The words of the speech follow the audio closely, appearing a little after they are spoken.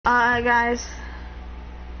Guys,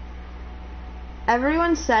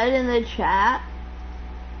 everyone said in the chat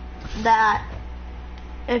that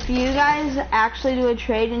if you guys actually do a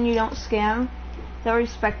trade and you don't scam, they'll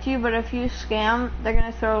respect you, but if you scam, they're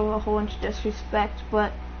gonna throw a whole bunch of disrespect,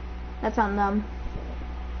 but that's on them.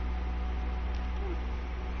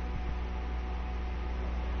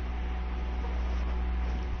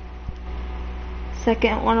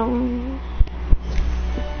 Second one.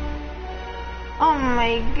 Oh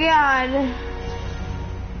my god.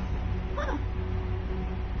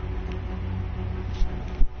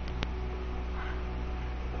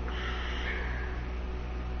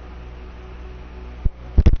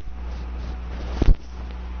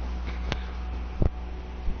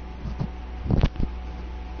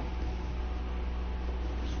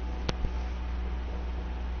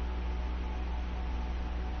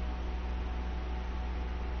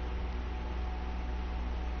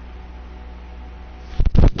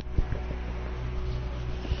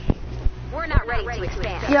 We're not ready to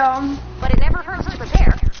expand. Yo. But it never hurts to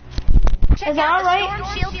prepare. Check Is that out alright? the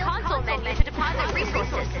Storm Shield console menu to deposit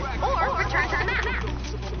resources, or return to the map.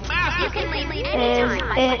 You can leave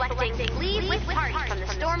anytime by selecting Leave with Party from the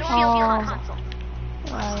Storm Shield console.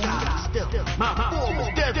 Oh,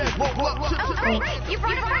 great! You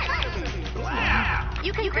brought a friend!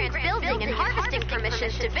 You can grant building and harvesting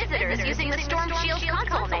permissions to visitors using the Storm Shield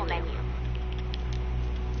console menu.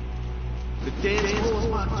 The dance floor is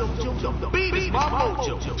my dojo, the beat is my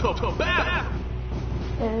mojo, to battle!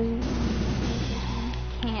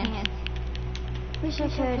 Can't. Wish I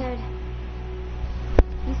could.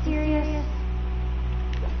 You serious?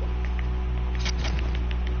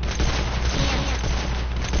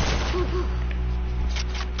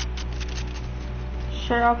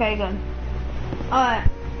 Sure, okay, good. Alright,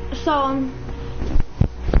 so,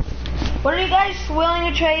 what are you guys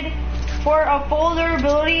willing to trade for a full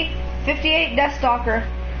durability 58 Deathstalker?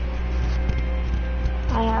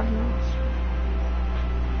 I have no.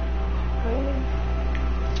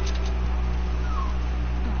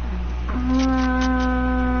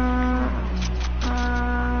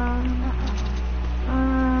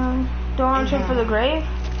 Don't want to trade for the grave?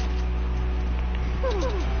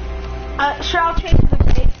 Sure, I'll trade for the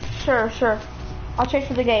grave. Sure. I'll trade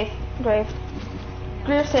for the grave.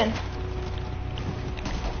 Grierson.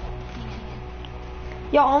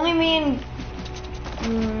 Yo, only me and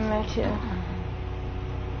me too.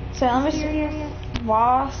 So let me see.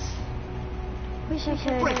 Boss. Wish I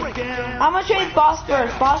could. I'm gonna trade boss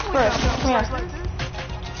first. Come here.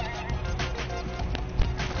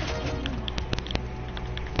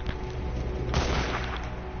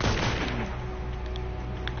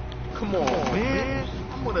 Come on, man.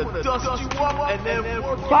 I'm gonna dust you up and then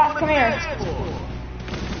work Boss, on come the here. dance floor.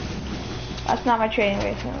 That's not my trading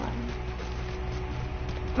base.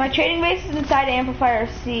 My trading base is inside Amplifier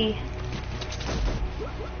C.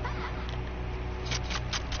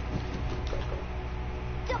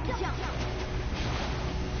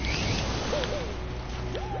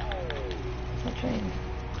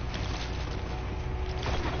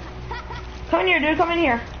 Come in here, dude. Come in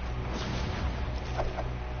here.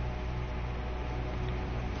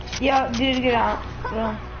 Yo, dude, get out.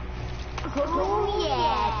 Go. Oh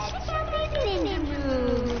yeah, check out these ninja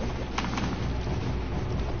moves.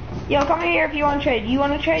 Yo, come here if you want to trade. You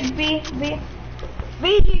want to trade, B?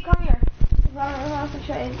 BG, come here. Who wants to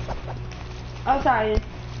trade? Oh, sorry, dude.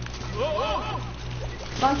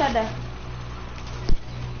 Go inside there.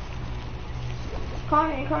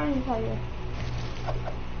 Come inside here.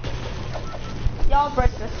 Y'all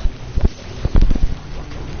break this.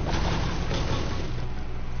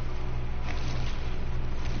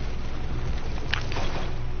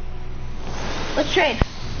 Let's trade.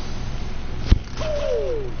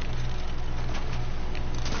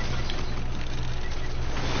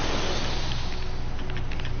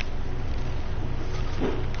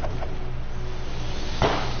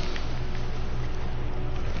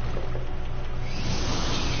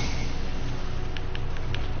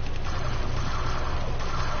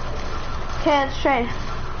 Okay, let's trade.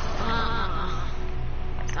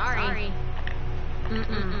 Sorry.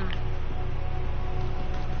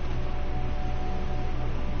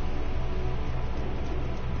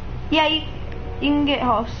 Yeah, you can get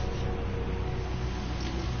hosts.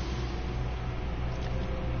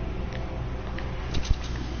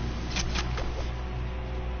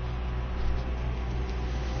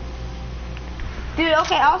 Dude,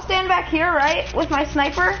 okay, I'll stand back here, right, with my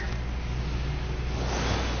sniper.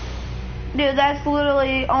 Dude, that's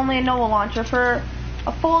literally only a Nova launcher for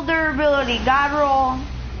a full durability, God roll,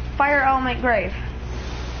 fire element grave.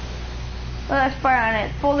 Let's fire on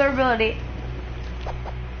it. Full durability.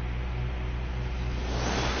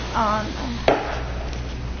 on.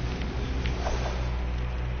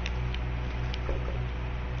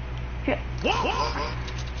 Okay.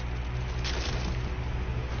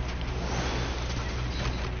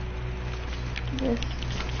 This.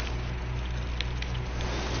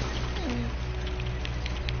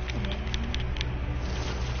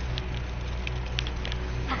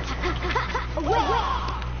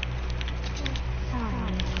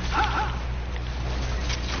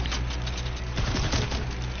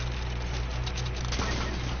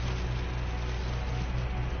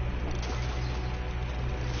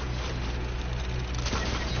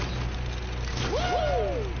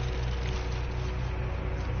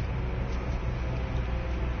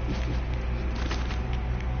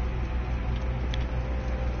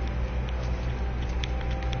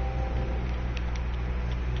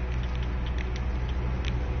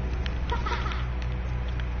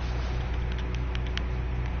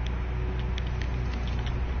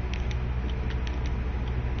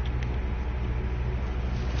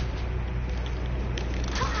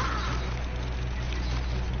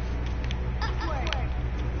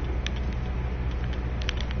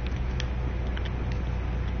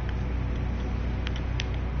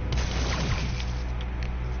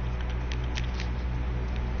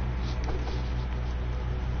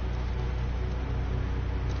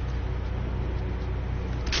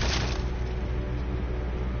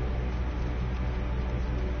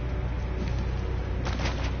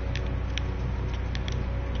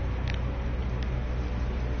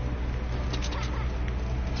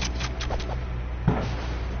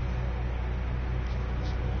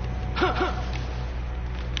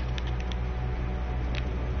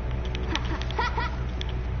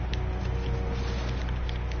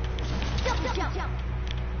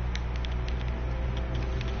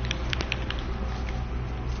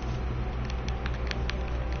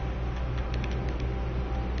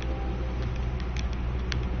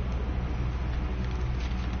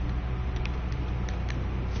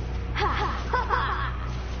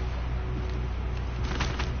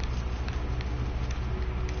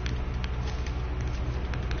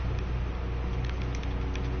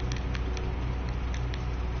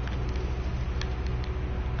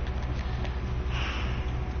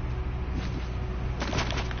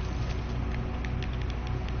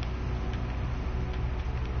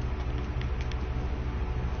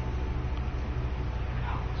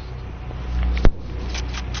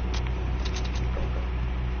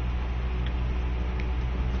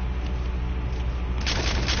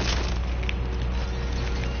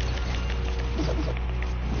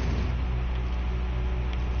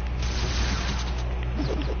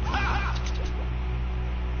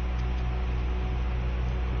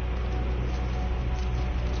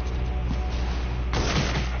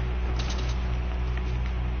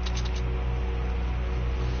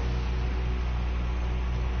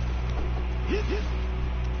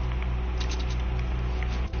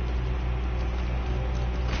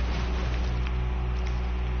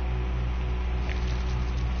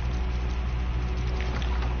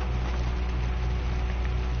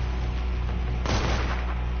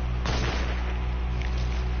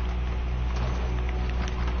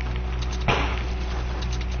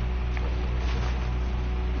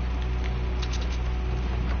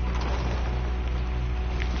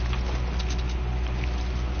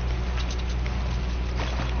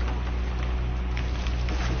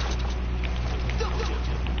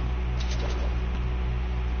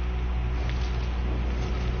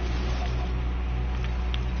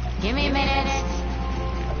 Give me a minute.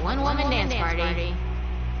 One woman dance party.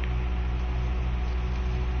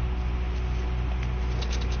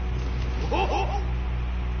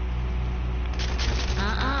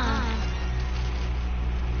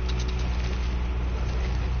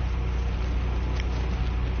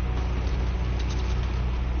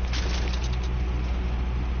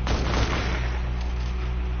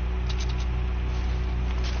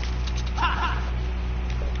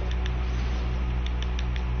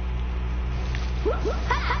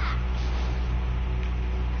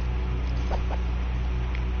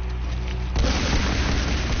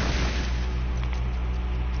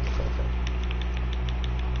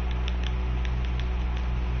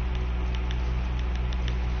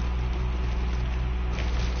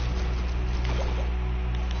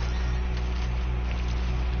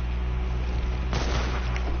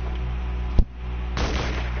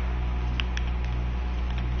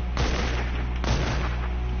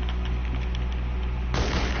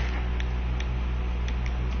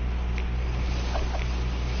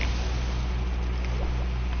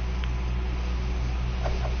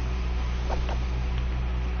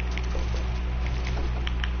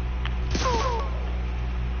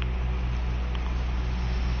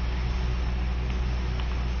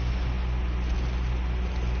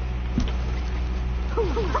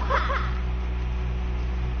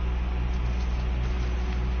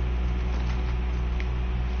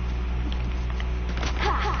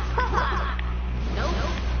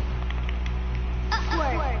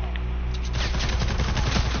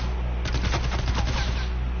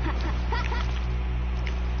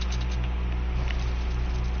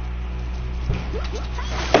 Yo,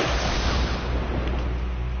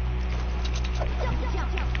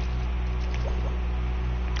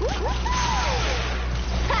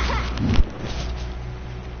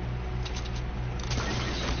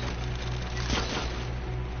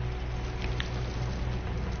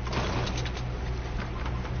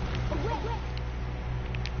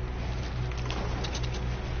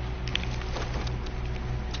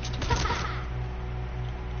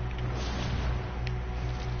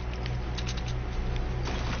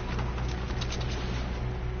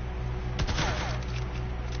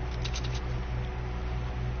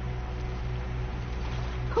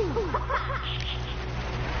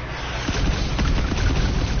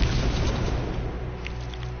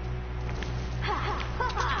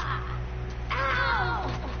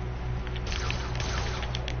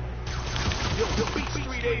 beat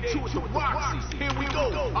Street A2 to Roxy. Here we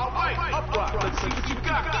go. All right, upright. Let's see what you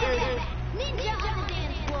got, kid. Ninja on the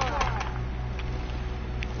dance floor.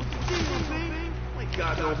 What's the deal, baby? Ain't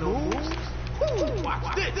got no moves. Woo,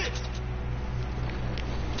 watch this.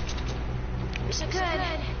 Wish I could.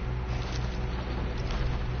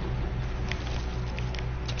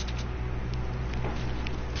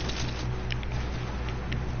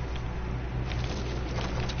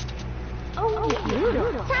 Oh,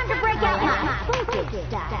 yeah. Time to break out my funky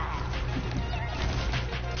style.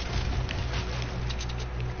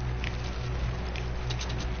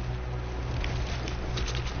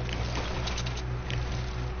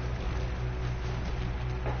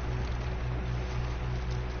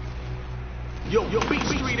 Yo, beat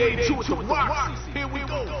Street A2 to Roxy. Here we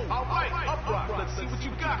go. All right, upright. Let's see what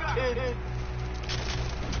you got, kid.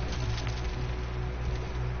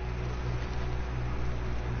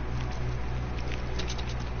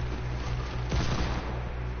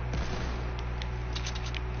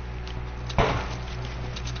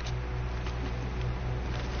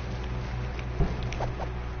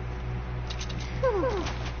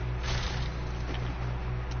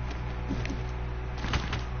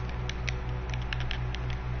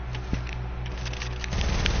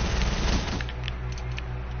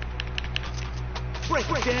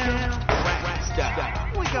 Break it down, rap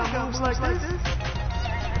style. We got moves like this.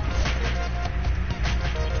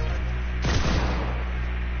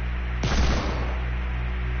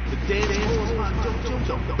 The dance floor is my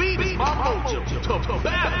dojo. The beat is my mojo. To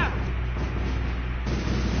battle.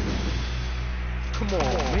 Come on,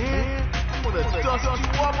 man. I'm gonna dust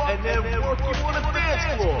you up and then work you on the dance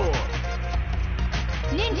floor.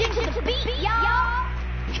 Ninja to the beat, y'all.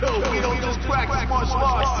 Yo, we don't just practice martial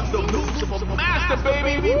arts. The moves of a master,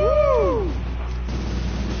 baby. Woo!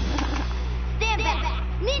 Stand back.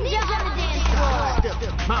 Ninja on the dance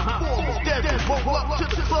floor. My form is deadly. Roll up to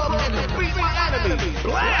the club and defeat my enemy.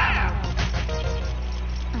 Blam!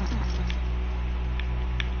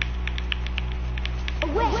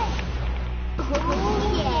 Wait. Oh,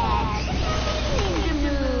 yeah. Ninja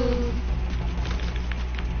move.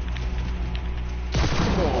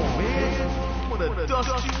 Come on, man. I'm gonna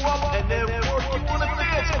dust you up and then work you on the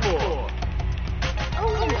dance floor.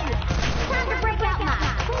 Oh, yeah. Time to break out my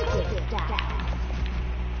funky style.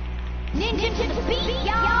 Ninja to the beat,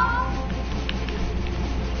 y'all.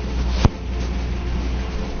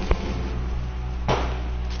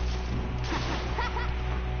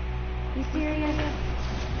 You serious?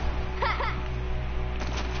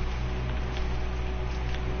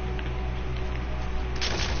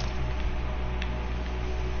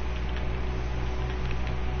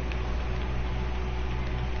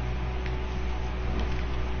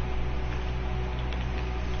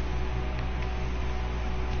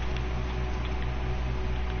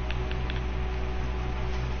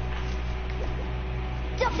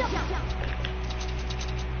 Jump.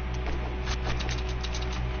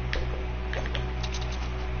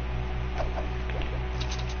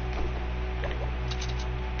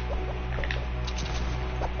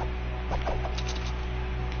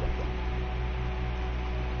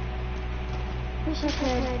 Wish I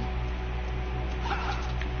could.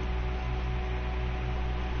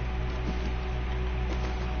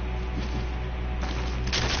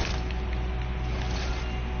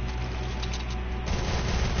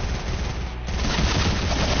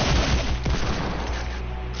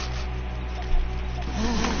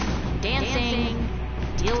 Dancing.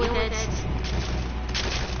 Deal with it.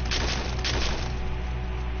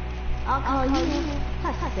 I'll call you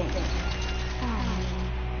Husband.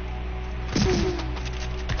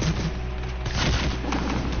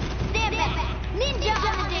 Stand back! Ninja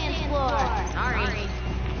on the dance floor! Sorry.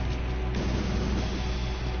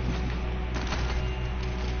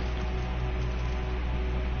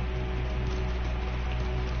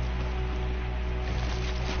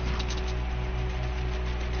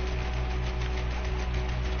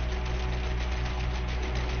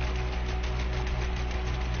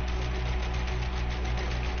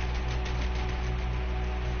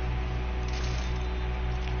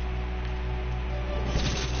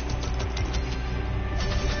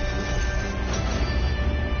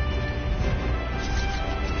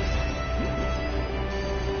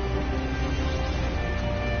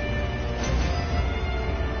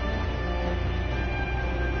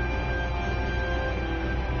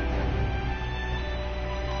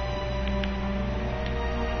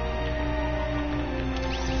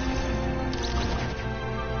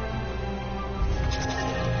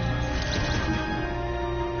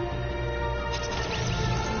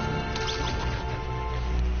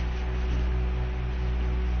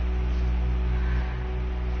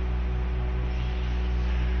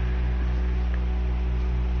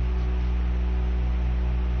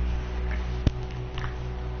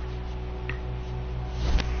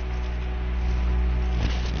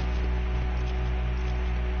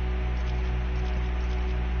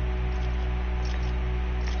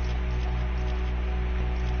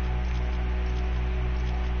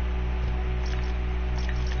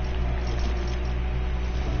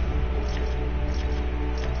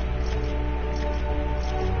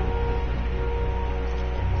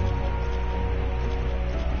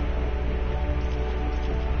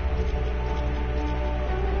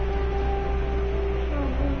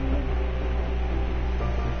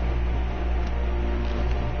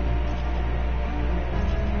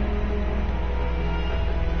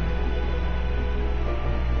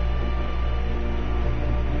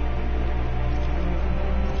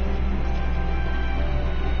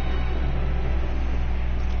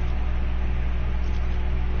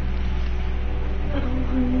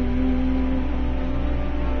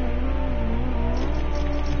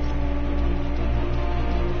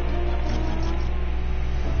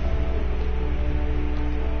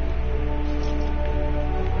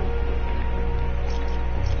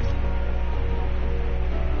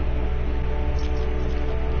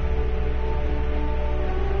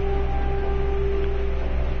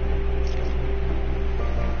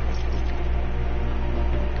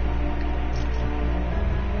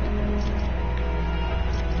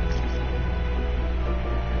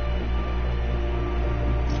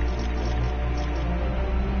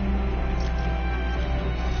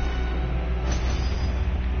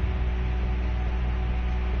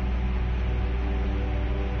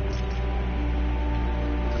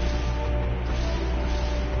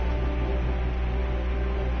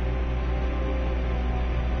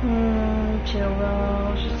 chill,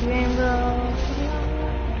 bro. It's just a game, bro.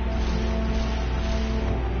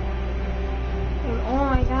 Oh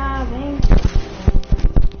my god, thanks.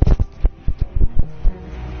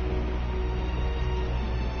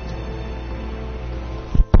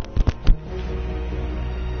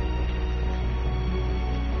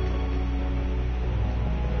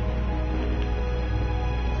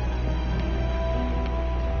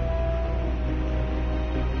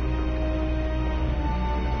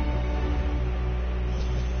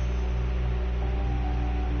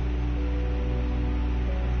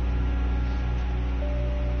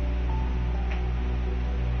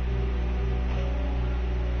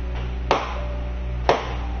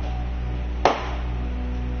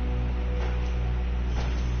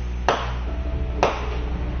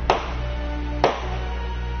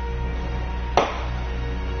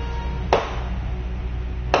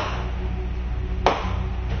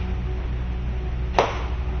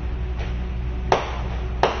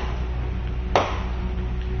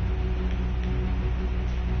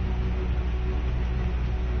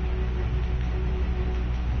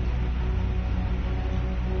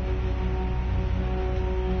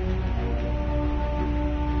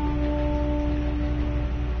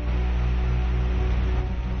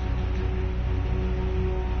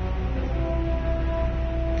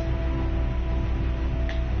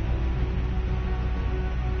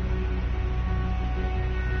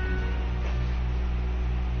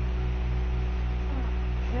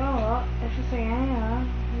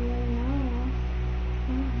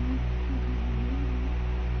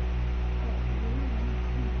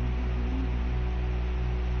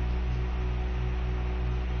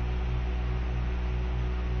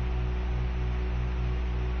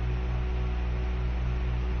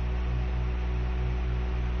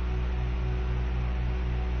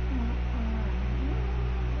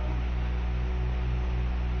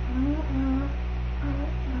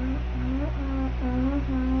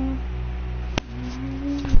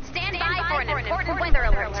 Stand by for an important weather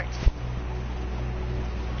alert.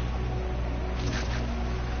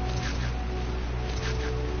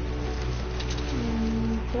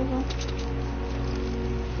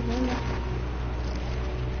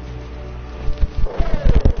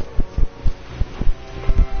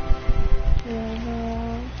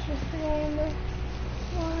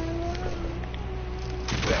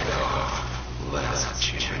 Last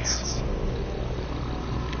chance.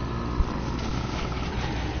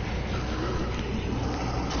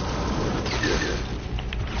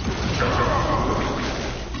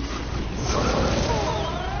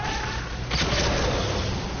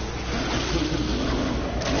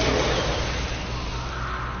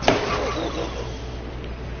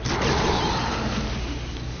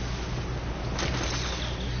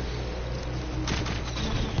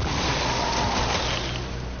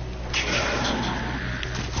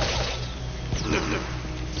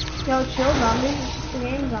 Yo, chill, zombies. It's the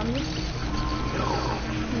game, zombies.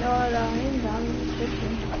 No, the game, zombies. It's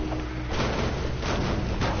fiction.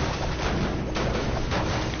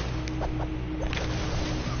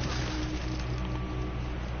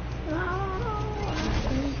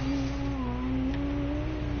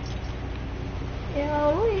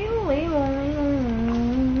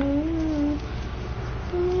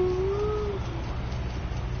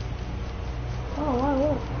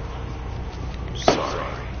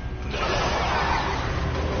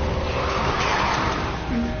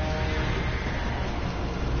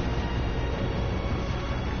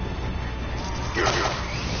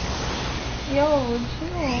 Yo,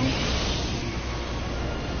 chill.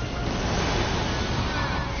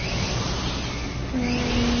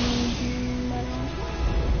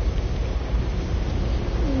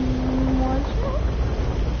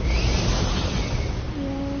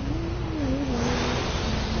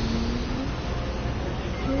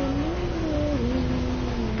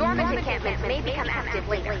 Dormant encampments may become active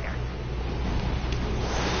later.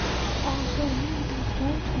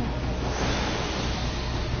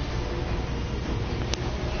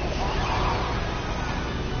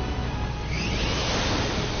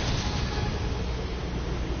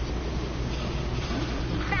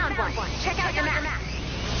 Found one. Check out your map.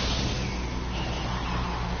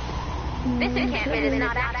 This encampment is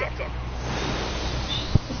not active.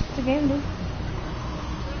 It's the game, dude.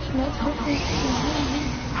 No, it's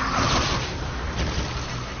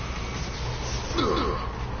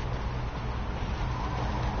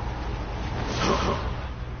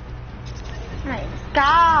my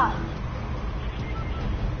God.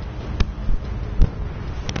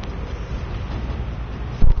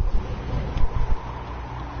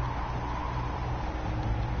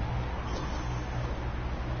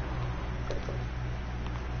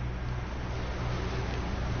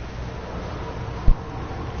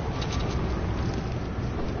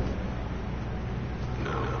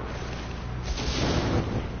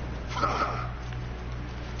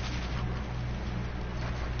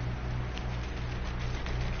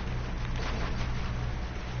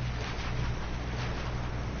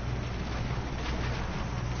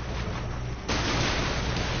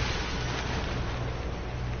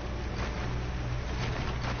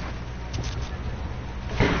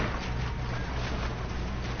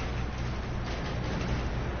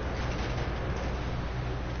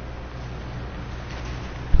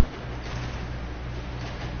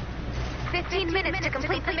 15 minutes to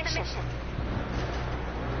complete the mission.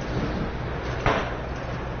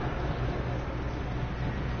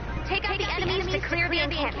 Take out the enemies to clear the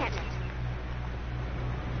encampment.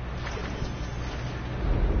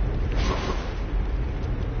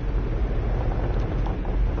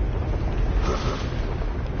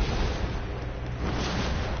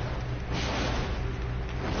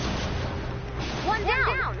 One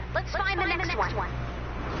down. Let's find the next one.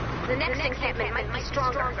 The next encampment might be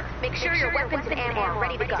stronger. Make sure your weapons and ammo are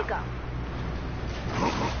ready to go.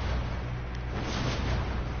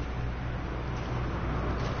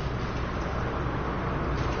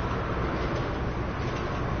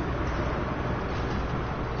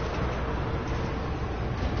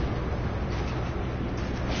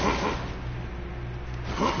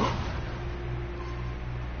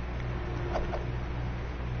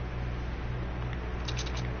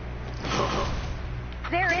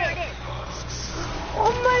 There it is.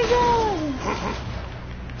 Oh my god!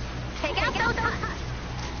 Take out those huts.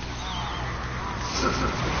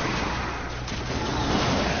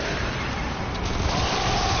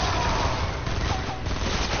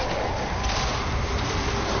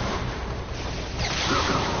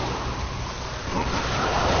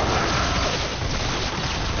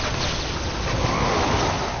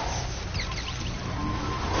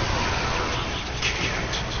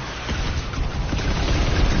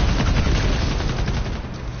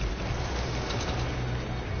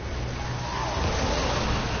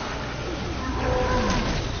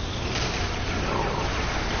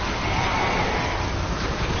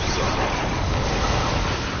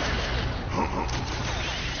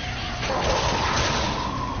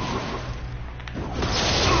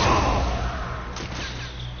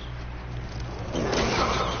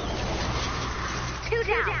 Two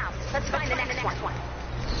down. Let's find the next one.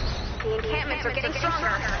 The encampments are getting stronger.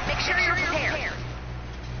 Make sure you're prepared.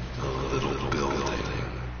 A little building.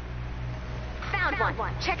 Found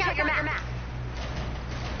one. Check out your map.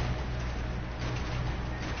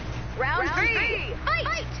 Round 3.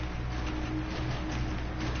 Fight!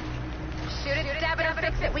 Shoot it, stab it, or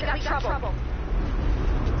fix it. We got trouble.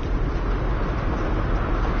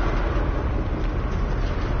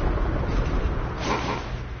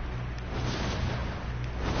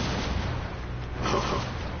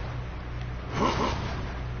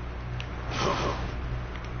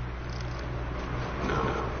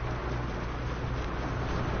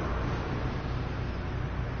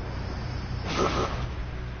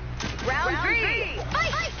 Round 3.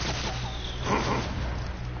 Fight!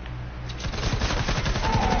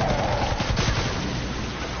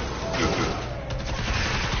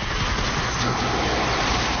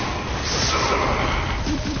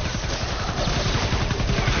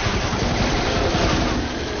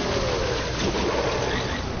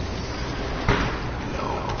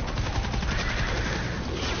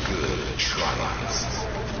 Good tries.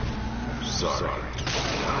 Sorry.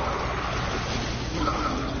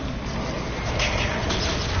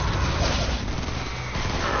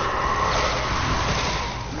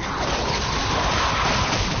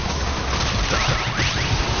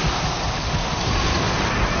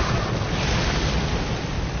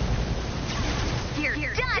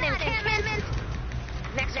 You're done, encampment!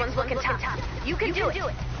 Next one's looking tough. You can do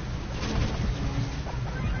it.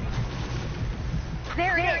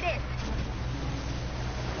 There it is.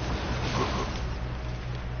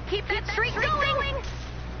 Keep that streak going!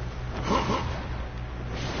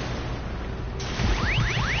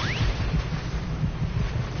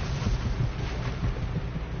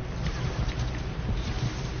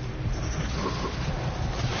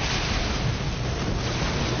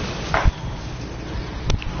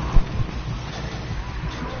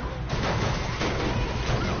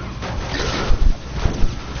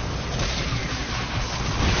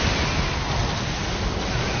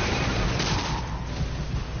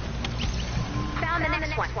 Found the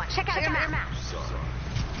next one. Check out your map.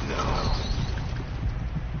 No.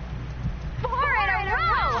 4 in a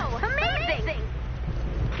row! Amazing!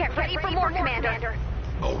 Get ready for more, Commander.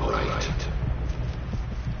 All right.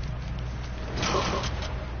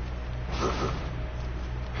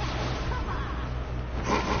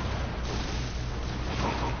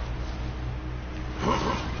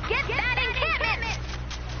 Get that encampment!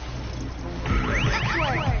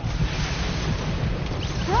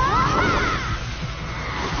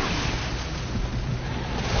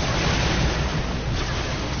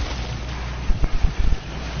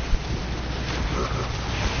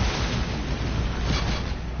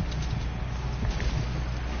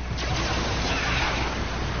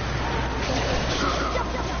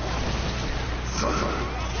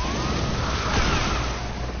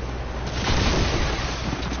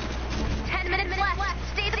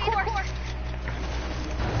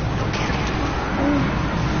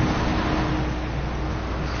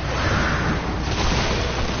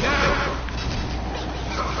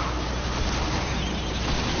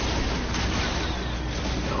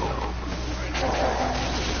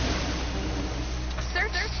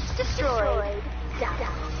 destroyed.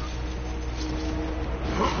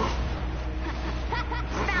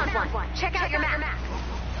 Found one. Check out your map.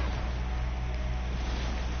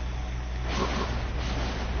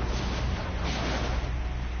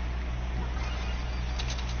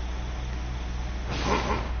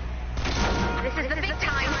 This is the big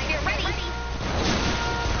time. Get ready.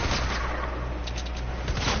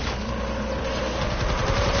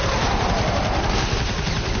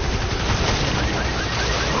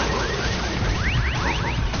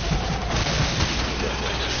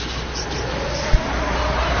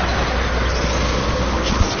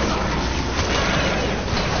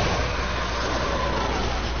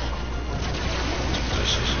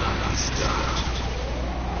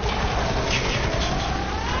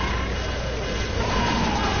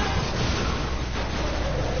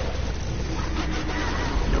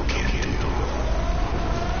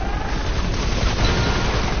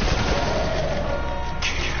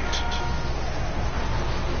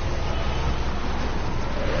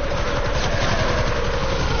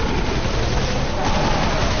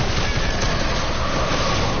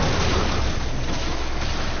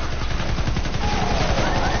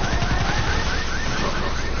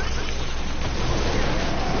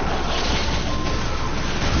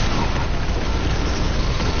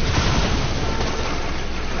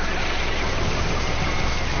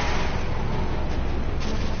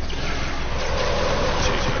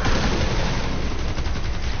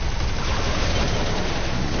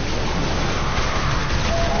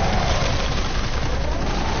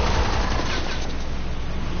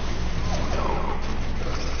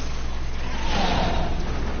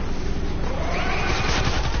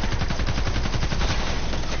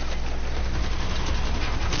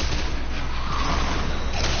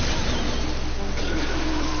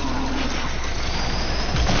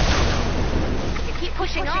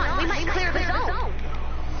 Pushing on, we might clear the zone.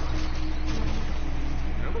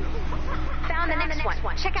 Found the next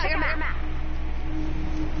one. Check out your map.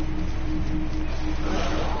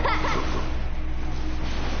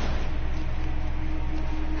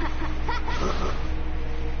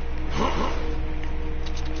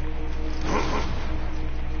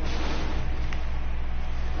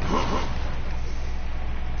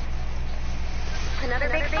 Another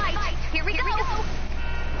big fight. Here we go.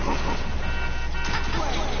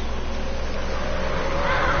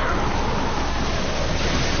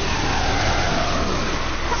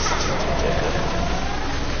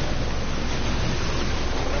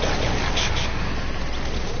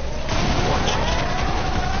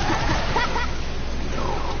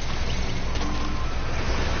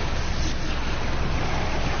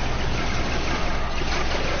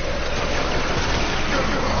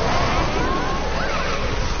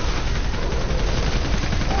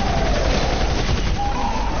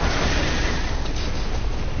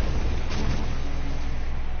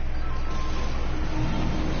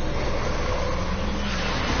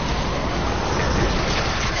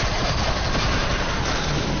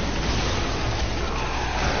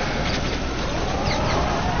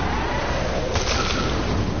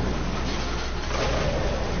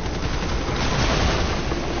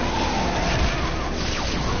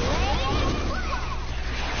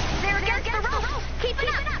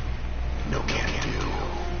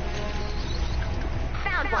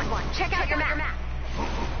 Check out your map.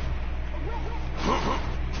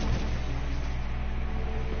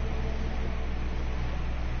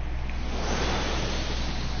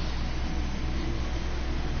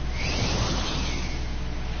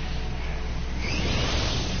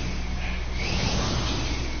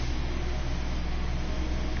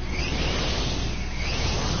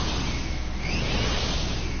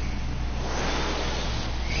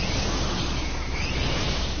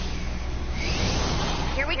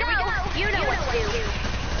 Here we go. You know what to do.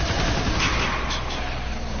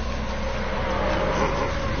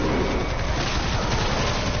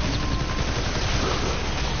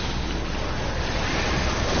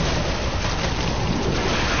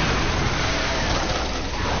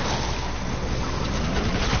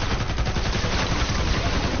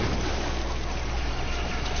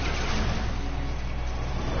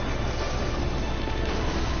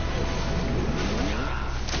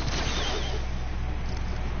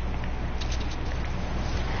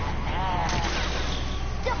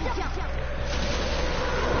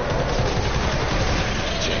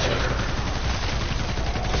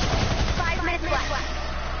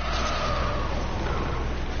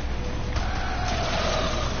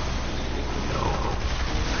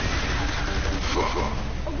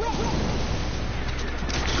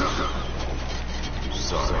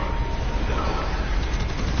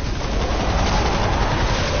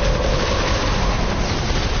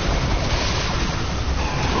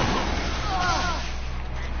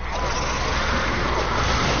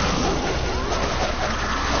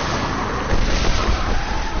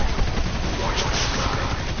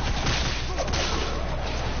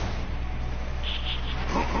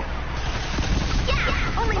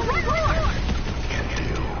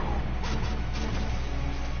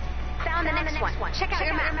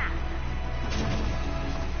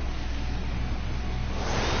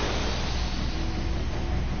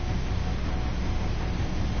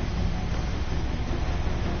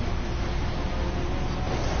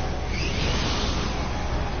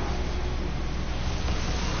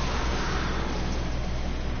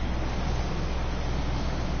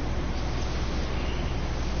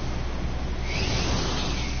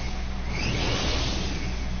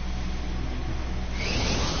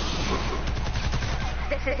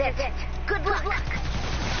 it. Good luck.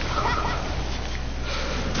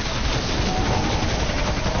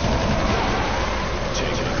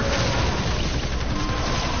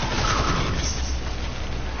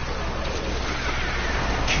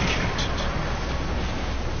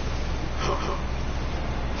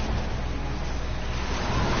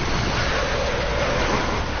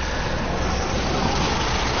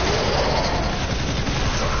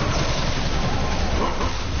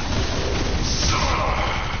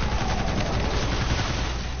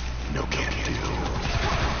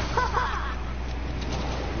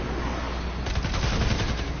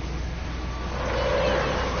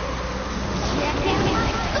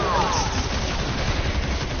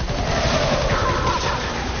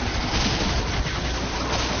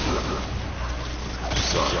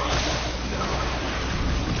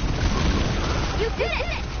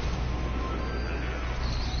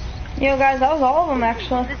 Yo guys, that was all of them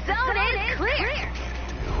actually. The zone is clear.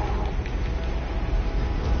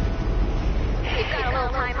 You've got a little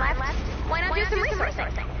time left. Why not do some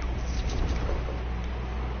resourcing?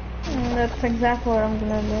 That's exactly what I'm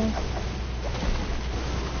gonna do.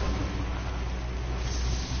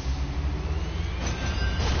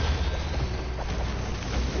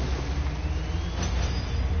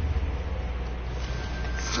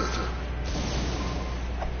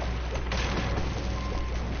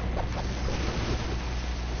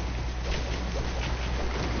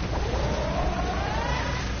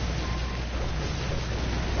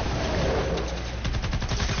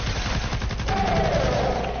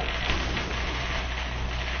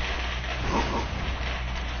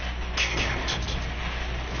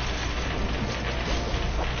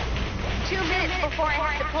 Before I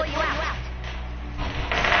have to pull you out.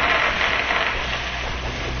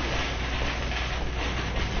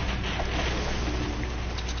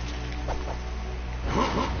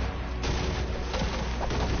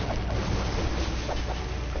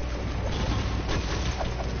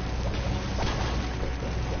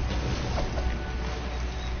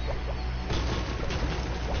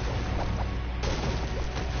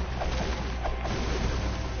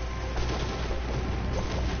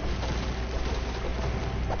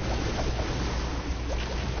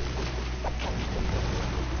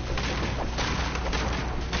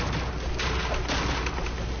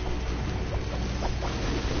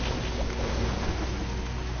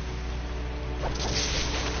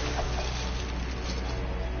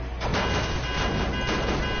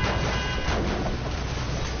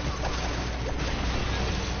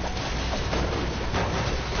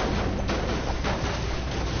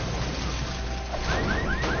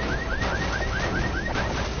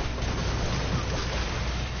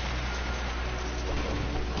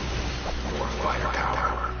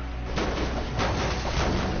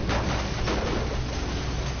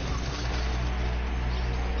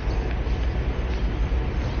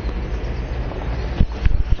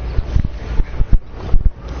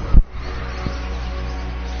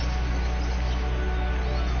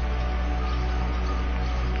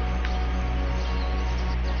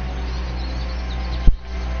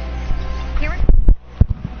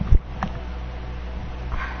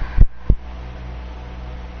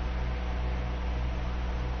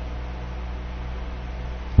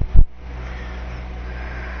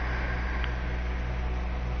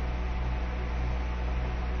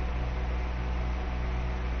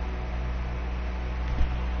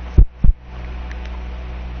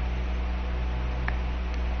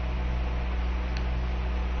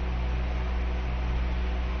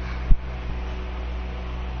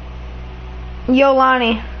 Yo,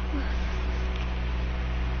 Lonnie.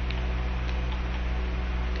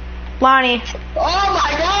 Lonnie. Oh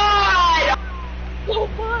my god! Oh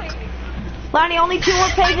my. Lonnie, only 2 more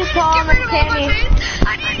pages till I'm in Candy.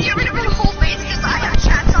 I need to get rid of the whole base because I got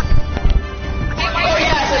chats on. Oh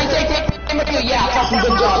yeah, so you take yeah, fucking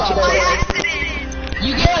good job today.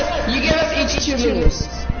 You give us each 2 minutes.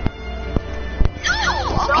 No,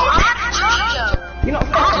 okay, You know,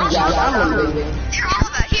 fucking yeah, I'm leaving.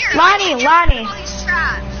 Lonnie.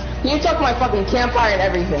 You took my fucking campfire and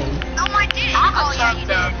everything. Oh, I did. Oh, yeah, you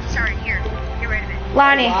did. Sorry, here. Get rid of it.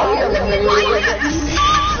 Lonnie.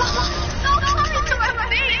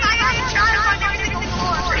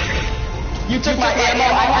 You took my ammo.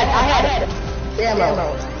 I had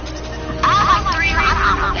ammo. I have like 3 rounds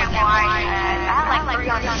of ammo. I have like 3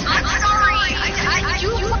 on. I'm sorry.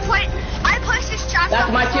 I pushed this chopper.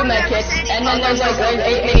 That's my 2 med kits. And then there's like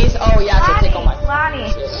 8 minis. Oh yeah, so take all my.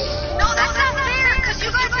 Lonnie. No, that's not fair, because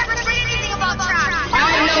you guys never say anything about trash. I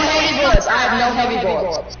have no heavy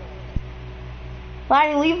bullets.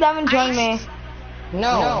 Lonnie, leave them and join me.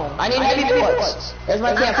 No, I need heavy bullets. There's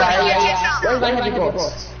my campfire. Where's my heavy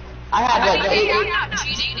bullets? I have like 8. I'm not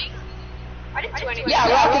cheating. I didn't do anything. Yeah,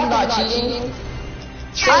 Rockin's not cheating.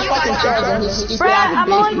 So fucking Charles and his stupid Brad, ass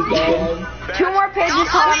I'm only basic 2 more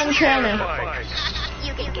pages on in training.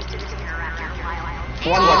 You can get to the around a while.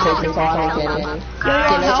 One more taking on and cannon.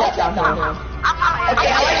 Okay, let's check down here.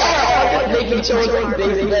 Okay, I like how we're making children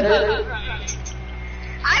basic better.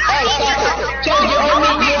 Alright, stop it. Charles, you owe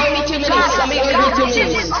me 2 minutes. Let me give you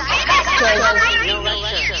 2 minutes.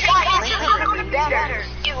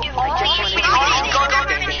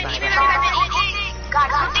 God,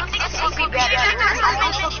 who thinks this would be better?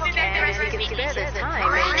 As we can see, there's time.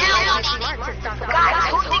 Guys,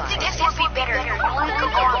 who thinks this would be better? Only go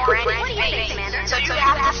on Brandon's base. So you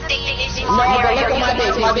have to stay in this. No, but look at my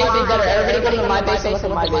base. My base is better. Everybody go to my base and look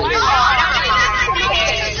at my base.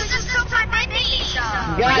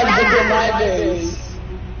 Guys, look at my base.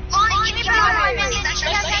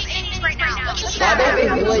 My base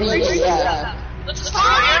is really, yeah.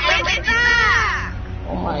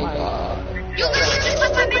 Oh my god. You literally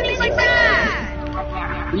put my minis like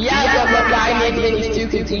that! Yeah, but look, I made minis too,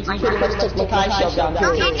 because he pretty much took Makai's shield down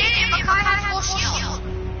too. He didn't, Makai had full shield.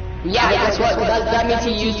 Yeah, but guess what? That means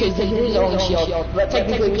he used his own shield. But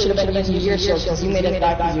technically, we should have been using your shield, because you made us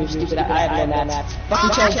die because you were stupid. I have no mats.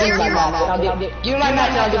 Fucking Charles, give me my mats, and I'll give you my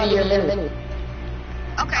mats, and I'll give you your mini.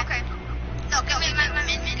 Okay. No, give me my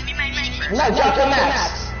mini first. No, drop your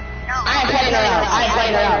mats. No. I ain't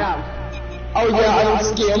playing around. Oh yeah, I don't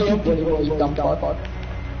scam people anymore, you dumb fuck.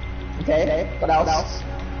 Okay, what else?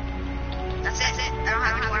 That's it. I don't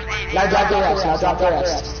have any more mini. Now drop the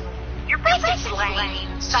rest. Your base is lame.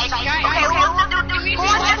 Okay, who wants to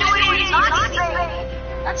do it?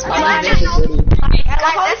 That's My fine. base is pretty.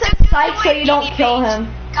 I said psych so you don't kill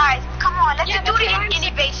him. Guys, come on, let's do it in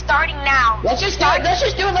the base starting now. Let's just do it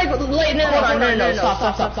like, no,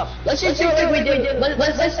 stop. Let's just do it like we did,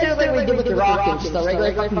 let's do it like we did with the Rockets, the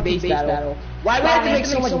regular fucking base battle. Why do we have to make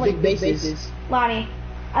so much big bases? Lonnie,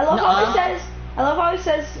 I love how he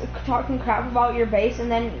says talking crap about your base, and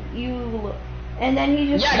then he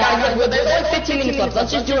just Yeah, guys, there's only 15 minutes left,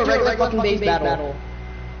 let's just do a regular fucking base battle.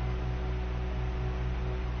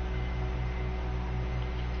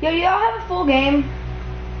 Yo, y'all have a full game?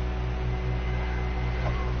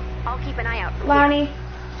 I'll keep an eye out. Lonnie,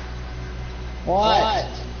 What?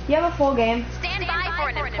 you have a full game? Stand by for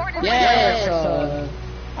an important Yes,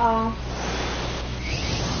 Oh.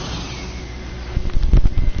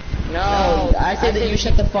 no, I said that you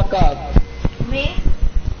shut the fuck up. Me?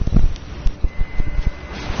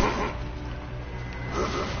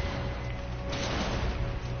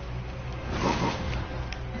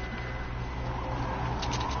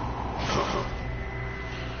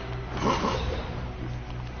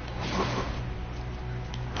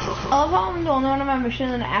 I love how I'm the only one on my mission,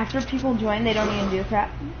 and after people join, they don't even do crap.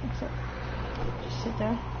 Except just sit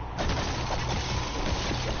there.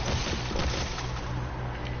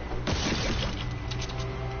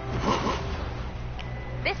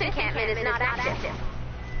 This encampment is not active.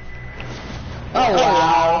 Oh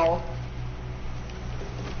wow.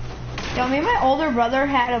 Yo, me and my older brother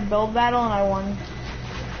had a build battle, and I won.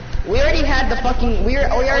 We already had the fucking, we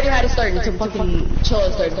already had to start to fucking chill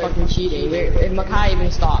and start fucking cheating. And Makai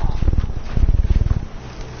even stopped.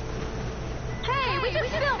 Hey, we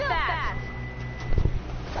just built that.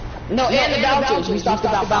 No, and the bouncers. We stopped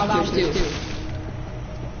about bouncers too.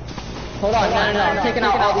 Hold on, no, I'm taking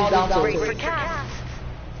out all these bouncers.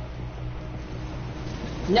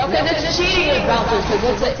 No, because it's cheating with bouncers,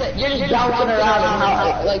 because you're just bouncing around and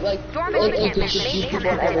how, like just shoot people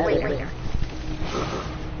everywhere.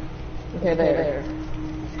 Okay, there.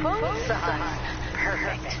 Perfect.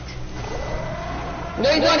 No,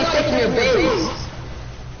 he's not taking your base.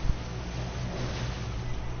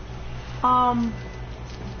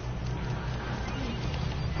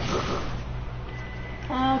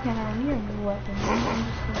 Okay, now you're a weapon. I'm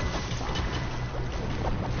just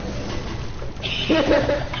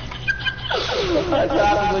That's what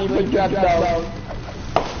happens when you put drops down.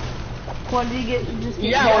 What did you get? Just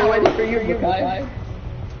Yeah, we're waiting for you, Makai.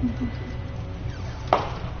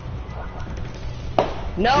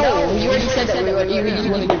 No, you already said that we just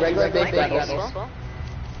want to do regular base battles.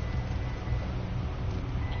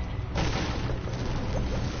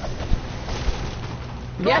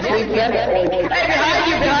 Yes, we've done it. Hey,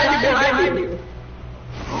 behind you!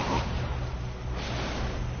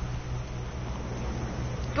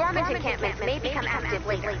 Dormant encampments may become active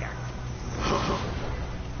later.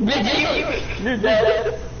 Did you? You're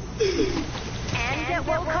dead. And get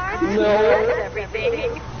will cards? No. That's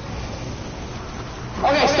everything.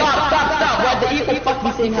 Okay, stop. We're at the equal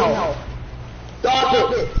fucking same health. Stop.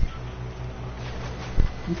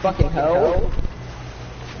 You fucking hoe.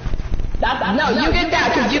 No, you get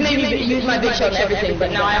that because you made me use my big shot and everything, but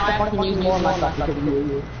now I have to fucking use more of my stuff because of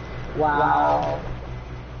you. Wow.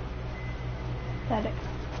 Pathetic.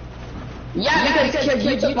 Yeah, because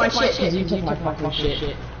you took my shit. Because you took my fucking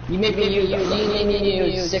shit. You made me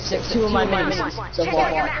use 2 of my minis so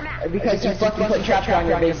far. Because you fucking put trapper on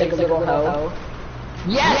your base like a little hoe.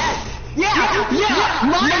 Yes! Yeah!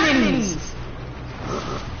 My minis!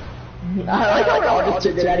 I like how we're all just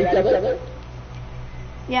triggered at each other.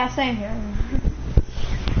 Yeah, same here.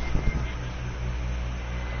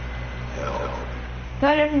 The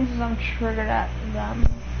only difference is I'm triggered at them.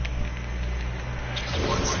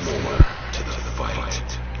 Once more to the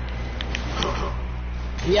fight.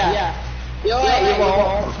 Yeah. You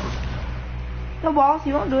won't. The walls,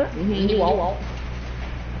 you won't do it. You won't.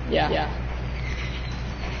 Yeah.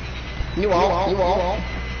 You won't.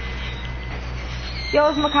 Yo,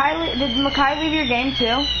 did Makai leave your game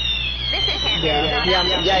too? This is him.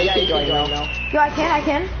 Yeah, you can join now. Yo, I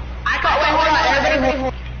can. Wait, hold on, everybody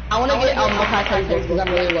hold on. I wanna get Makai first because I'm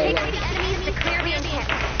really low. The enemy is to clear the intent.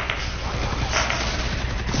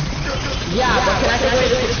 Yeah, but can I take away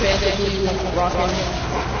this expansion? He's rocking.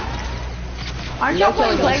 Aren't y'all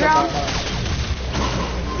playing Playground?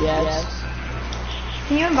 Yes.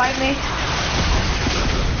 Can you invite me?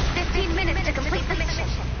 15 minutes to complete the mission.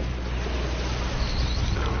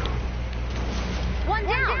 One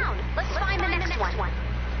down. Let's find the next one.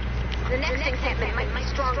 The next encampment might be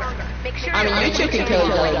stronger. Make sure. I mean, you two can kill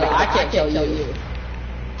each other, but I can't kill you.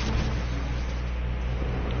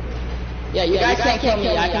 Yeah, you guys can't kill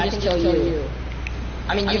me. I can just kill you.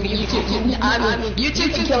 I mean, you two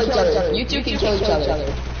can kill each other. You two can kill each other.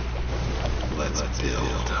 Let's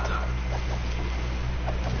build.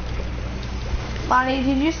 Lonnie,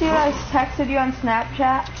 did you see what I texted you on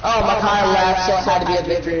Snapchat? Oh, Makai left, so it had to be a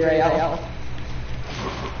victory royale.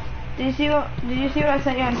 Did you see what I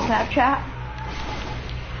sent you on Snapchat?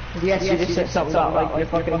 Yes, you just said something about like your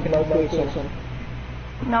fucking location.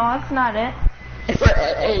 No, that's not it.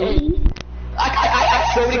 I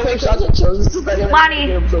have so many quick shots and chose.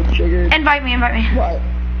 Lonnie, I'm so triggered. invite me. What?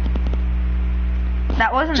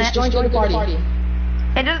 That wasn't Just it. join the party.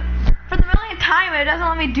 It just, for the millionth time, it doesn't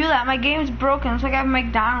let me do that. My game's broken. It's like I have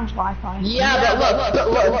McDonald's Wi-Fi. Yeah,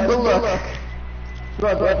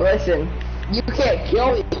 but look, listen. You can't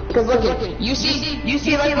kill me. Cause look, you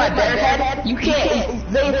see like my bear head? You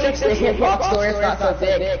can't, they fixed the hitbox so it's not so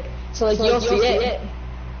big. So like you'll see it.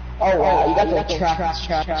 Oh wow, you got the trap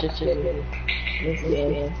shit.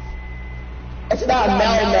 It's not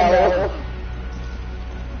Mel.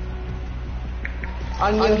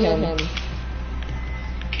 Unmute him.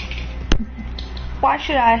 Why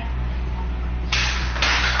should I?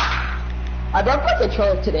 I broke my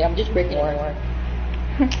controller today, I'm just breaking one.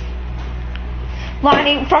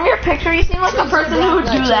 Lonnie, from your picture, you seem like the person who would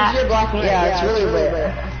do that. Yeah, it's really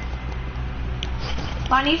weird.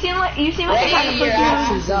 Lonnie, you seem like the kind of person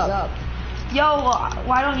who would... up. Yo,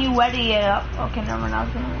 why don't you weddy it up? Okay, never mind. I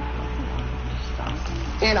was gonna stop.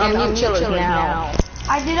 And unmute Chillers now.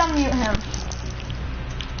 I did unmute him.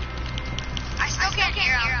 I still can't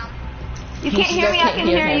hear him. You can't hear me, I can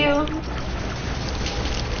hear you.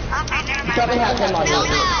 Okay, never You probably have him on Mel.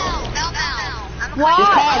 you. What?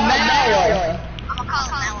 Just call him Mel. I'm gonna call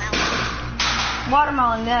him Mel.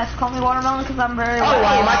 Watermelon, yes. Call me Watermelon because I'm very Oh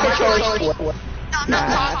wow, my controller's No,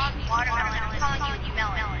 I'm not calling you Watermelon. I'm calling you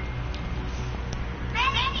Melon.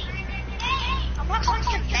 I'm not calling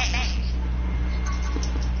him May.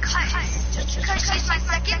 Because he's my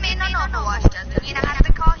second main on Overwatch, doesn't mean I have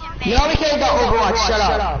to call him May. You only care about Overwatch, shut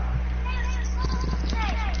up.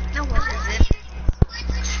 No, what is it?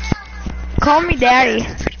 Call me Daddy.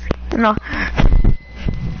 No.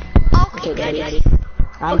 Okay, Daddy.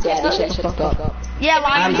 I'm Daddy, shut the fuck up. Yeah,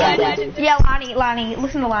 Lonnie. I'm Daddy. Yeah, Lonnie.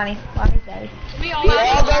 Listen to Lonnie. Lonnie's Daddy. We all go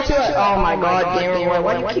to it. Oh my god, Gamer Boy,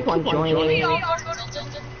 why do you keep on joining?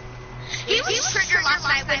 He was triggered last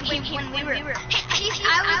night when we were.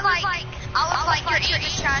 I was like, your aim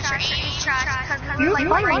is trash, your aim is trash, because we were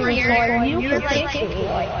like right here. You were like,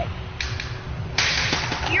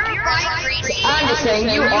 you're right. I'm just saying,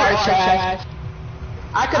 you are trash.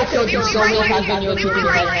 I could have killed you so many times when you were keeping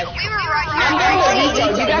your head. We were right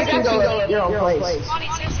You guys can go your own place.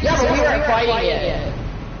 Yeah, but we weren't fighting yet.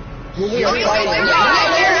 We were fighting.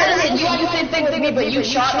 Yeah, you had the same thing with me, but you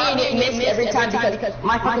shot me and it missed every time because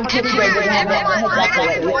my fucking kitty bird didn't have that heads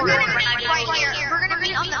up. We're gonna meet right here. We're gonna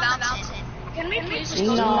meet on the mountain. Can we please just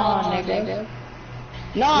No, nigga.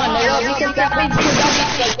 No, nigga, because that means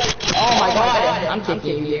oh my god, I'm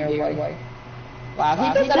kicking you here. Wow,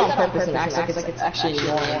 he does that on purpose and acts like it's actually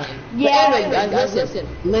annoying. Yeah. But anyway, guys,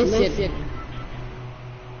 listen.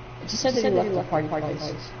 just said that you left the party twice.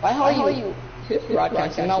 Why the hell are you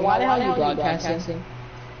broadcasting? Now, why the hell are you broadcasting?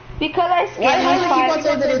 Because I Why the scanned hell these do you keep on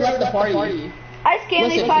saying five. that he left the party? I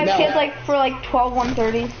scanned these Listen, 5 no. kids like for like 12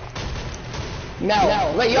 130s.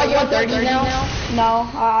 No. Wait, you have 130 now? No,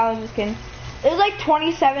 I was just kidding. It was like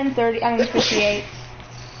 27 30. I mean 58. It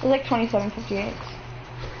was like 27 58.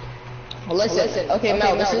 Well, listen. Okay,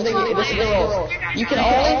 Mel, this is the rule. You can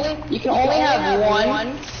only have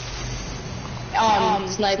one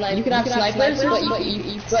sniper. You can have snipers,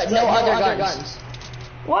 but no other guns.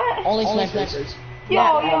 What? Only snipers. Yo.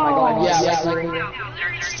 Oh my god. Yeah. We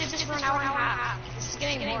literally just did this for an hour and a half. This is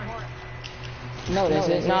getting boring. No, this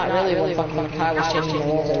is not really when fucking Makai was changing the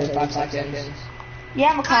rules every 5 seconds.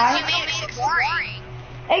 Yeah, You Makai. made it boring.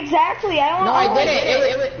 Exactly. I don't. No, I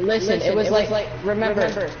didn't. Listen, it was like remember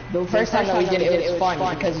the first time that we did it was fun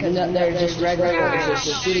because they're just regular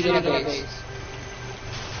just shooting in the base.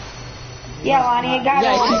 Yeah, Lonnie, it got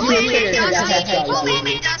Yeah, all. you triggered Who that landed headshot.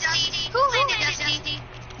 Dusty? Who landed Dusty?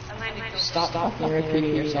 Stop fucking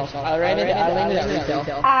repeating yourself. I landed at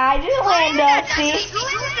retail. I didn't land Dusty. Who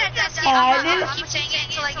landed at Dusty? I didn't- Keep saying it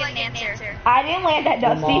until I get an answer. I didn't land at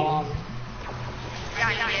Dusty. Mom.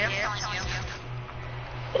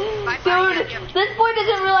 Dude, this boy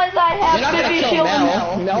doesn't realize I You're not have gonna 50 kill shield.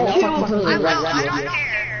 Mel. No, Two. fucking completely I will, I red. don't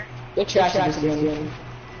care. You're trash at this game.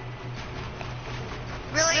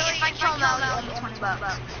 Really, if I kill Mel, you owe me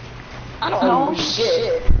 $20. I don't No. know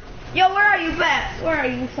shit. Yo, where are you, Bet? Where are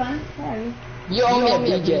you, son? Where are you? You owe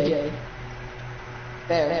me a BJ.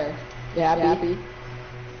 There. Yeah, happy.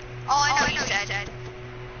 Oh, I know you said.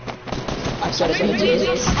 I said it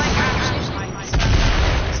BJ.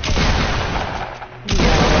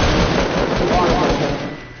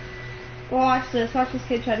 Watch this. Watch this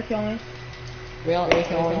kid try to kill me. We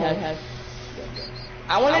can only have.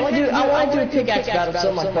 I wanted to do a pickaxe battle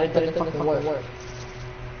so much, but it didn't fucking work.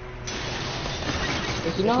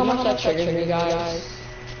 If you know how much that triggered me, guys.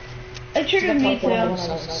 It triggered me too.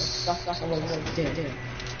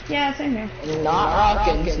 Yeah, same here. Not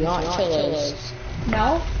rockets, not chillers.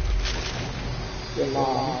 No? Your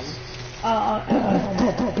mom. Oh,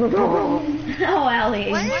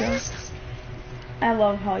 Allie. What? I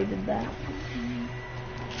love how he did that.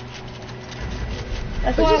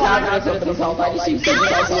 That's But why just I not wanted. gonna put himself. I just see Now you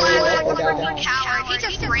guys I'm all a down. coward. He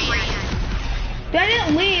just ran. Dude, I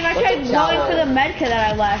didn't leave. I What's tried a going tower? for the med kit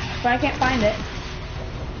that I left, but I can't find it.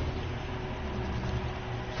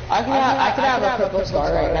 I could have a purple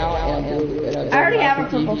star right now and a blue. And I already have a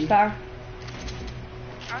purple star.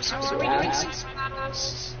 So are we doing some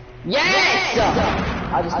battles? Yes!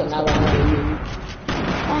 I just didn't have one.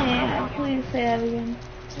 Oh yeah, please say that again.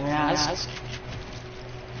 Yes.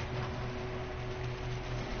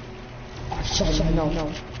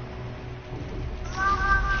 No.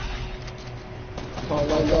 Oh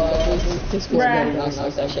my god, this feels Bruh. very nice.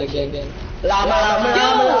 That shit again. Dude,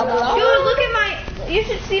 look at my. You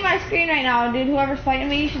should see my screen right now, dude. Whoever's fighting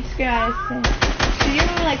me, you should screen out his screen. Dude, you're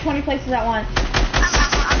moving like 20 places at once.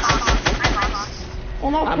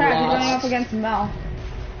 Well, no I'm crap, you're going lost. up against Mel.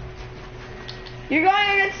 You're going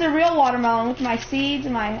against the real watermelon with my seeds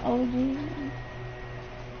and my OG.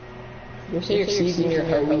 You say your seeds and your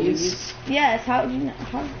hoes. Yes, how did you know?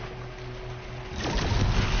 How?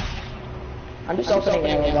 I'm just opening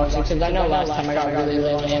ammo boxes because I know last time I got really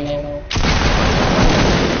low on ammo.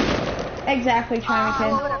 Exactly, trying to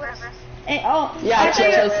kid. Oh, Yeah, I thought you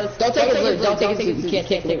were- don't take his loot. Don't take his loot. You can't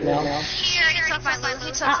take loot now. Here, he took my loot.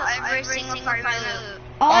 He took every single part of my loot.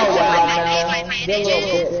 Oh, I Oh took wow, my man. Good little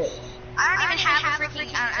bitch. I don't even have a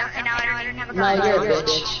freaking. Okay, now I don't even have a Nah, gun. you're a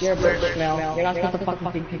bitch. You're a bitch, Mel. You're not supposed to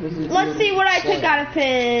fucking take people's loot. Let's see what I took out of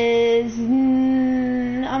his.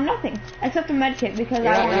 Nothing except a med kit because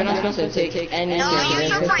You're I not wanted. supposed to take any No, you pictures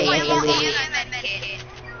took of my the ammo and loot. my med kit.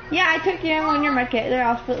 Yeah, I took your ammo and your med kit. There,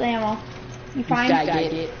 I'll split the ammo. You fine? Get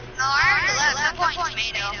it. No, I already left. I'm going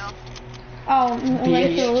tomato. Oh,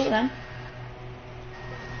 thanks for the loot then.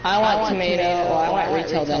 I want tomato. Well, I want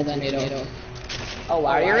retail then tomato. Oh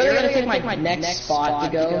wow, you're really gonna take my next spot to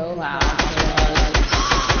go? Wow.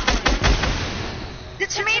 The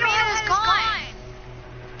tomato is gone.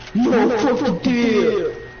 No fucking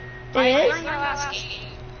deal. It is?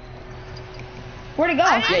 Where'd it go?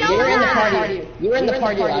 Yeah, you were in the party. You were in the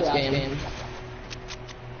party last game.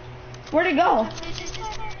 Where'd it go?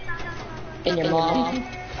 And your mom.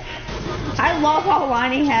 I love how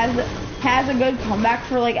Lonnie has a good comeback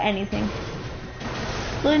for like anything.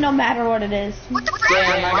 Really, no matter what it is. What the frick?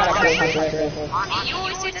 Damn, I got a full rifle. You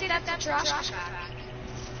always say that that's a trash bag.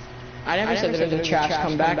 I never said that it was a trash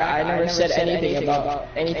comeback. I never said anything about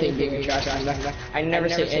anything being a trash comeback. I never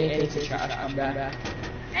said anything to trash comeback.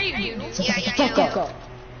 Hey, you. Yeah, Fuck yeah, up.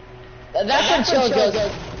 That's when Chill goes,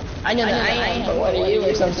 I know that I ain't, but what are you,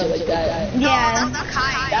 or something like that. Yeah.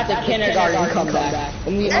 That's a kindergarten comeback.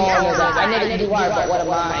 And we all know that. I know that you are, but what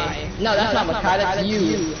am I? No, that's not Makai, that's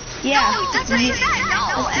you. Yeah. No, that's what he said.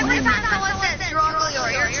 No, every time someone says you're ugly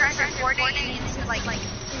or you're trying to coordinate, he's like,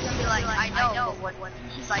 he's gonna be like, I know, but what?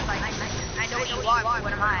 He's like, I know what you are, but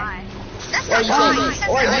what am I? That's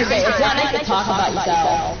Or you say, it's not nice to talk about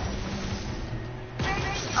yourself.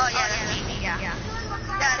 Oh yeah, that's me. Yeah.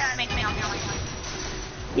 That makes me uncomfortable.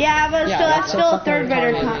 Yeah, but that's still a third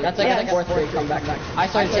grader. That's like a fourth grade comeback. I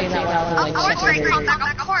started saying that when I was like Fourth second grade grade.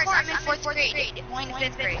 comeback, of course. I'm in fourth grade. It's going to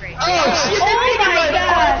fifth grade. Oh my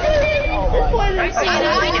god! This was I'm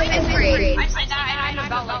going to fifth grade. I said that, and I'm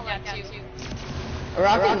about like that too.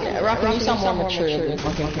 Rockin', you sound more mature than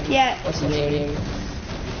fucking. Yeah. What's his name?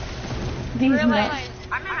 These I'm nuts.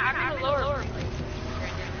 in a lower.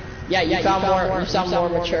 Yeah, you sound more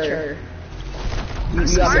mature. You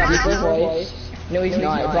have a deeper voice. No, he's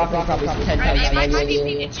not. Rockin' probably 10 times younger than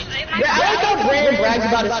you. Yeah, I like how Brandon brags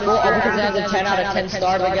about his school because it has a 10 out of 10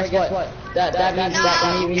 star, but guess what? That means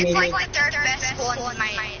that we It's like the third best school in my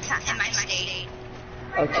state.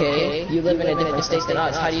 Okay, you live in a different state than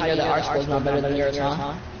us. How do you know that our school's not better than yours,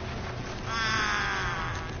 huh?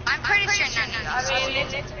 I'm pretty sure none of us.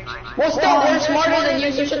 Well, still, we're smarter than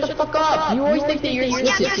you, so shut the fuck up. You always think that you're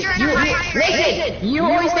listen. You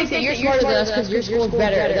always think that you're smarter than us because your school's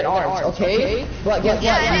better than ours, okay? But guess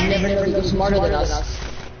what? You never know you're smarter than us.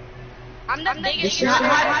 I'm the biggest.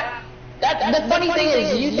 The funny thing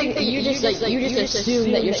is, you think that you just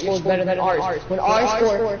assume that your school is better than ours. When our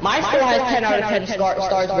school, my school has 10 out of 10 stars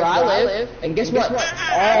where I live, and guess what?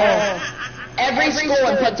 Every school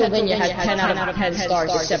in Pennsylvania has 10 out of 10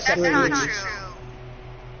 stars except for you.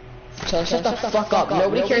 So shut the fuck up.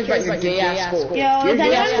 Nobody cares about your gay ass school. Your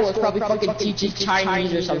gay ass school is probably fucking teaching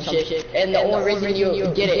Chinese or some shit. And the only reason you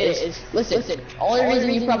get it is, listen, the only reason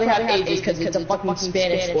you probably have A's is because it's a fucking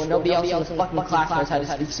Spanish school. Nobody else in the fucking class knows how to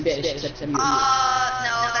speak Spanish except you. No,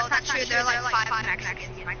 that's not true. There are like 5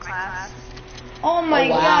 Mexicans in my class. Oh my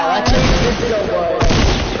Wow, god. that's just so good.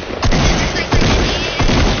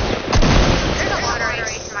 There's a lot of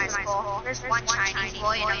race in my school. There's one Chinese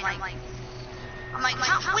boy, and I'm like,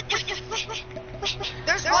 huh? Wait.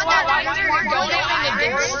 There's one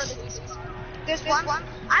There's one.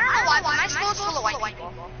 I don't know why, but my school's full of white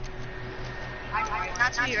people.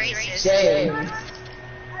 Not to be racist. Same.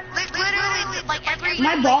 Literally, like every.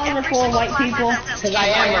 My balls are full of white people. Because I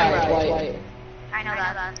am white. I know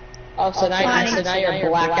that. Oh, so now you're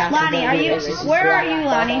black ass. Lonnie, where are you,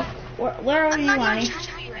 Lonnie? Where are you, Lonnie?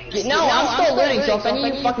 No, I'm still looting, so if any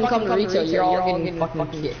of you fucking come to retail, you're all getting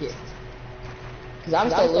fucking kicked. Because I'm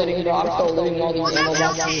still looting, bro. I'm still looting all these ammo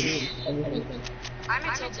boxes and everything. I'm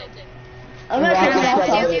tilted. I'm gonna take it off.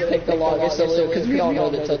 probably pick the longest to loot, because we all know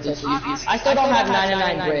that Tilted is easy. I still don't have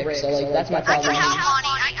 99 bricks, so like, that's my I can problem.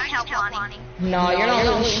 help Lonnie. No, you're not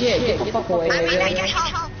looting shit. Get the fuck away, I nigga. can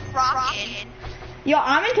help Rocket. Yo,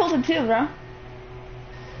 I'm in Tilted too, bro.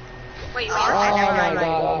 Wait, you Oh are? my god,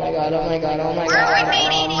 oh my god, oh my god, oh my We're god.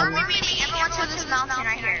 meeting. Everyone to this mountain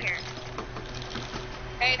right here.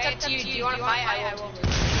 Hey, it's up to you. Do you want to fight? I will.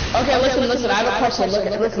 Okay, listen, I have a question.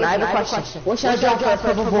 Listen, I have a question. What should I drop for a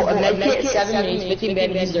purple bolt? A medkit, 7 minis, 15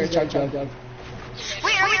 bandages, or a charge gun?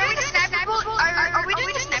 Wait, are we doing the sniper bolt? Are we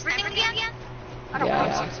doing the sniper thing again? I don't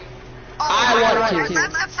want to. I want to.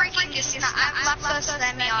 I'm freaking just not. I'm left the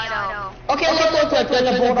semi-auto. Okay, look, then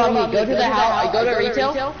the board on me. Go to the house, go to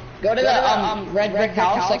retail, go to the red brick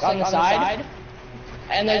house, like on the side,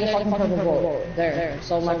 and there's a fucking purple bolt. There,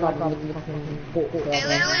 solve my problem with the fucking bolt. I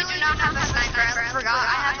literally do not have a sniper. I forgot.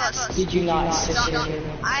 I have a. Did you not?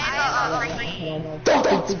 I have a freaking.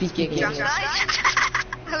 Don't speak again. Jump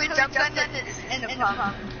gun. We jump gun in the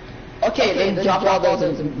pump. Okay, then drop all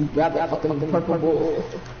those and grab that fucking purple bolt.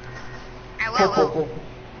 I will.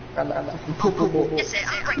 Grab that purple bolt. It's it.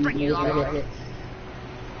 I'm bringing you along.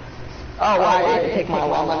 Oh, wow, I take my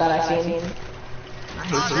llama that I've seen.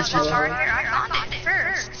 Oh, that's the hard here. I found it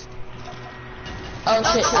first. Oh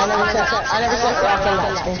shit, I never set rock on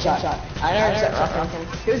that screenshot. I never set rock on him.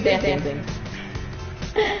 He was dancing.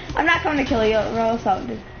 I'm not coming to kill you, bro. So,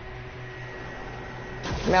 dude.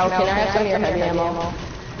 Mel, can I have some of your heavy ammo?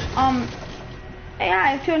 Yeah,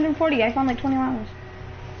 I have 240. I found like 20 llamas.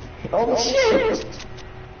 Oh shit!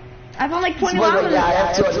 I found like 20 Yeah, llamas. I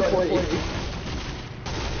have 240.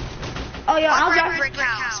 Oh, yeah, I'll drop. Brick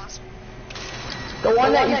house. The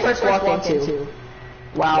one that you first walked into.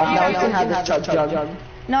 Wow, now you can have this chug jug.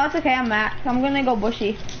 No, it's okay. I'm max. I'm gonna go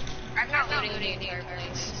bushy. I'm not looting any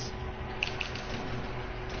airplanes.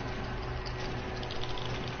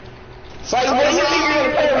 So, what do you think you're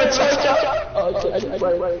gonna play with chug jug? By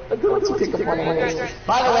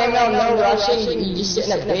the way, Mel, no rushing. You just sit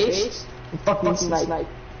in a base and fucking snipe.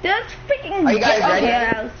 That's freaking. Are you guys ready?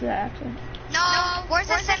 Yeah, let's do that, actually. No, where's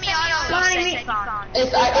the semi-auto?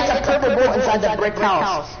 It's a purple bolt inside the brick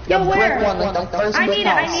house. Yo, The where? brick one, like the first I brick need it. I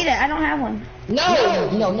house. need it. I don't have one. No,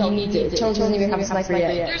 he needs it. Charles doesn't even have a sniper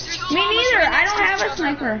yet. Me neither. I don't have a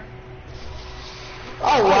sniper.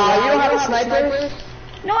 Oh wow, you don't have a sniper?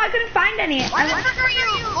 No, I couldn't find any. Why the fuck are you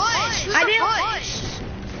bush? I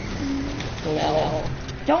didn't. No.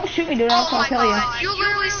 Don't shoot me, dude. I'll Oh my kill you. god, you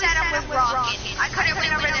literally set up with rocket. I could have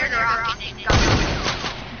went over there to rocket.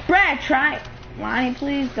 Brad, try. Lonnie,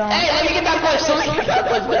 please don't. Hey, let me get that push. Let me get that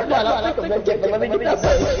push. Let me get that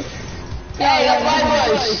push. Hey, that's my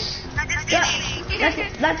push.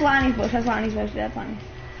 That's Lonnie's bush. That's Lonnie's bush. That's Lonnie.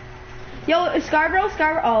 Yo, Scarborough.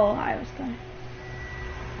 Oh, I was going.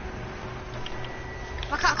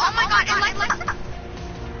 Oh my god,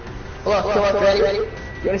 Look, ready?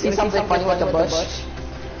 You wanna see something funny with the bush?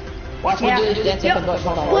 Watch me do this dance with the bush.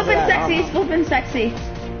 Hold on. Flippin' sexy.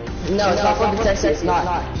 No, it's not flippin' sexy. It's not.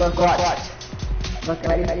 Look, watch. Look,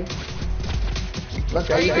 ready? Look,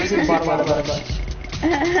 ready? You can see the bottom of the bush.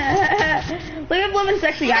 Look at flippin'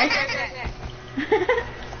 sexy, guys.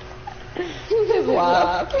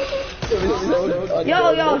 Wow.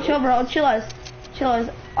 Yo, chill, bro. Chill us.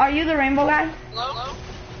 Are you the rainbow guy? Hello?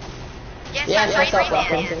 Yeah, what's up,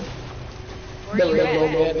 Robinson? The rainbow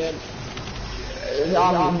man. Retail,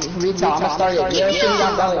 I'm gonna start it. You're shooting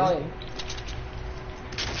down going.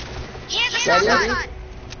 Ready?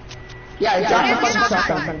 Yeah, drop the fucking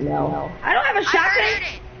shotgun. No. I don't have a shotgun.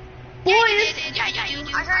 Boys. Yeah, you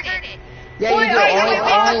do. I heard it. Yeah, you do.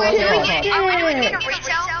 Only Are we gonna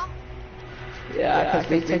retail? Yeah, because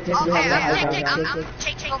they take this Okay, to I'm the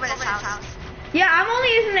taking over this house. Yeah, I'm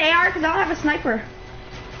only using the AR because I don't have a sniper.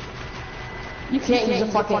 You can't use a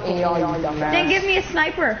fucking AR, you dumbass. Then give me a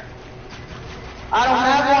sniper. I don't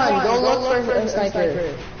have one. Go look for a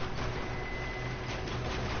sniper.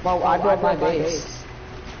 Well, I broke my base.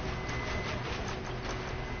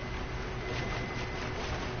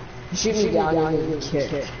 Shoot me down and you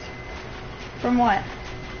kick. From what?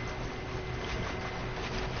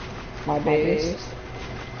 My base.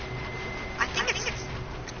 I think it's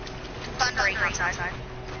thundering outside.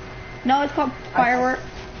 No, it's called firework.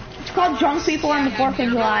 It's called drunk people on the 4th of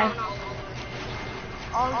July.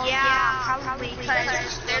 Oh yeah, probably because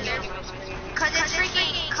it's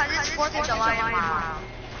freaking, because it's 4th of July tomorrow.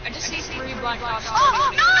 I just see 3 black dots.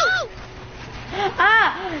 Oh no!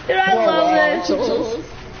 Ah, dude, I love this.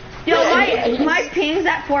 Yo, my ping's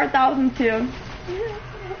at 4,002.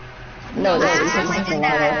 No, I did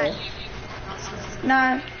that.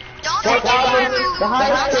 Nah. Don't The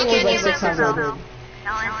highest take thing any was of like 600.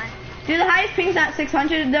 Ellen. Dude, the highest ping's at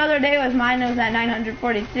 600. The other day was mine was at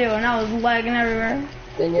 942, and I was lagging everywhere.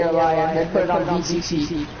 Then you're lying. They put it on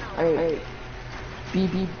BCC. I mean,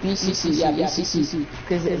 BCC, yeah, BCC.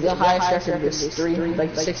 Because the highest record was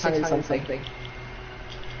 600 something.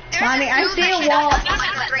 Mommy, I see a wall.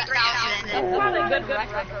 That's not a good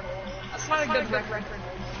record. That's not a good record.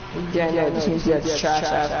 Yeah, no, it just means you have trash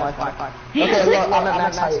ass Wi-Fi. Okay, look, I'm at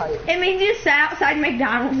max height. It means you sat outside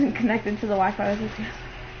McDonald's and connected to the Wi-Fi with you.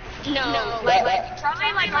 No, like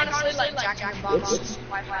probably like honestly like Jack and Bob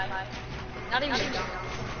Wi-Fi. Not even McDonald's.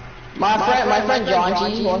 My friend John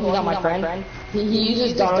G, who's not my friend, he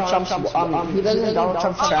uses Donald Trump's, he lives in Donald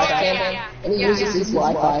Trump's trash can, and he uses his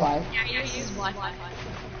Wi-Fi. Yeah, you use Wi-Fi.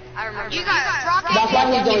 I remember. You guys, Rocky, That's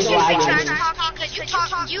why he's always lagging.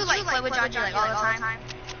 you like play with John G like all the time.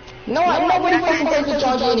 No, nobody fucking plays with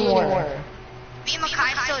John G anymore. Me and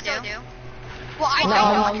Makai still do. Well, I No.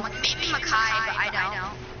 don't. Maybe Makai, but I don't.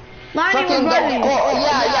 Lonnie, Fucking we're running.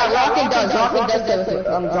 yeah, Rocket does play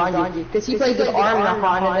with John G. Because he plays with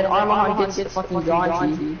Armahan, and then Armahan gets fucking John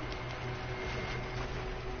G.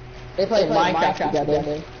 They play Minecraft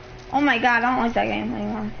together. Oh my god, I don't like that game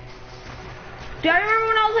anymore. Dude, I remember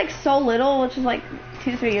when I was like so little, which was like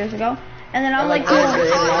 2-3 years ago, and then I was like, Yeah,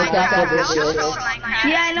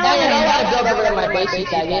 I know how to build over in my base, you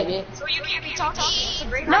faggot. So you can't be talking. It's a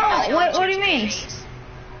great no, what do you mean?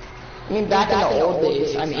 I mean, back in the old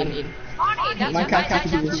days, I mean. Minecraft has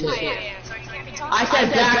to do with shit. I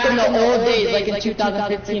said back in the old days, like in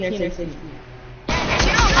 2015 or 16.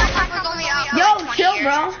 Yo, chill,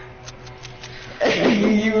 bro.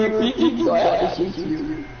 You were peeking, so I had to shoot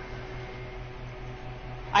you.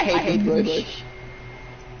 I hate Bush. Is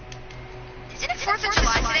it 4th of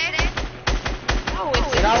July today?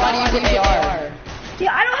 You're not allowed to use an AR.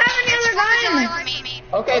 Yeah, I don't have any other guns.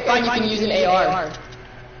 Okay, fine, you can use an AR.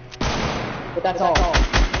 But that's all.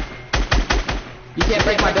 You can't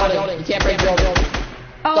break my building. You can't break the building.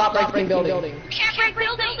 Oh, Stop breaking building. Can't break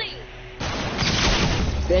building.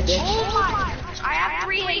 Bitch. Oh my gosh, I have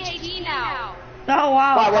 3 HP now. oh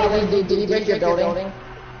wow. Wow, what did you do? Did you break your building?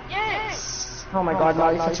 Yes. Oh my god,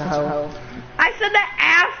 Molly's such a hoe. I said that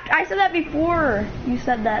after. I said that before you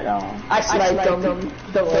said that though. I sniped him.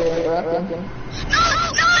 Don't worry, interrupting.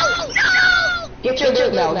 No! Get your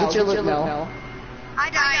loot now, get your loot now. I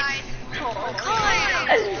died. Oh god.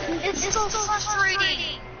 It's so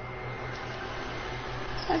frustrating.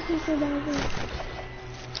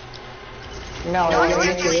 No, No, you're it's gonna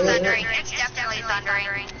definitely get your loot. thundering. It's definitely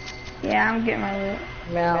thundering. Yeah, I'm getting my loot.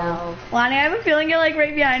 No. Lonnie, I have a feeling you're like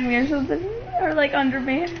right behind me or something, or like under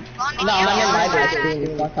me. No, I'm in my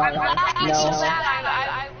base. Fuck off.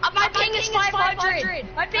 No. My ping is 500.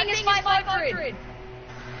 My ping is 500.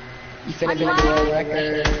 You finna be the world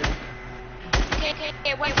record. Okay,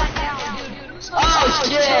 it went down, dude. Oh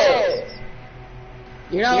shit!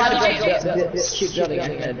 You're not allowed to break this cute building. I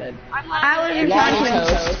was Lonnie trying to.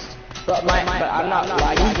 toast, but I'm not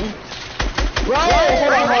lagging. Bro,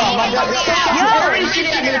 hold on. My brother, you're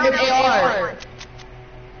shooting at me with an AR.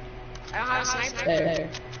 I don't have a sniper. There.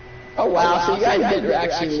 Oh wow, so you guys did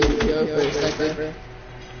actually go for a sniper.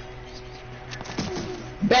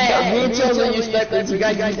 Bang, me and Chills are you snipers, you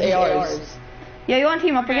guys use ARs. Yeah, you want to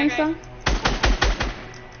team up against them?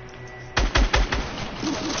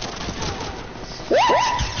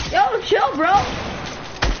 Yo, chill, bro.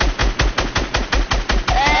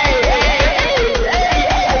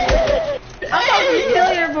 I'm about to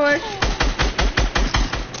kill your bush.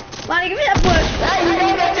 Lonnie, give me that bush. Hey, you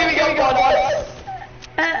know that we go on.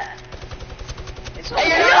 Hey,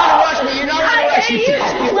 you're not gonna rush me, you're not gonna I rush hate me. you.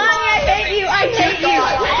 Lonnie, I hate you. I hate you. I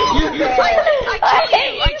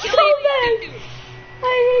hate you so bad. I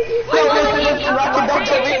hate you so Listen, bad. Rocky, don't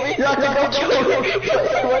kill me. Rocky, don't kill me.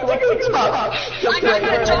 I'm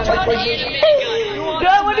gonna jump on the enemy gun. No,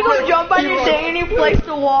 I want to go jump on your thing and you placed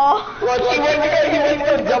a wall. Rocky, he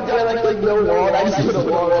went jump there like no wall, and I just put a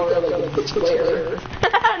wall right there like a square.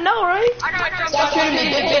 No, right? I'm gonna jump Stop shooting me,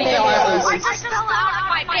 get in there, I Arliss. just fell out of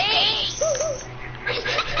my base.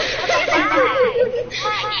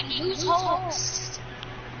 Use holes.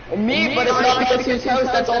 Me, but it's not because his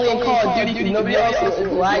host, that's only in Call of Duty, because nobody else is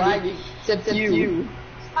lagging, except you.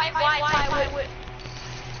 Why?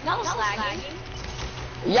 No lagging.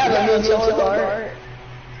 Yeah, but me and Chills are.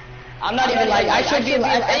 I'm not even like, I should be, if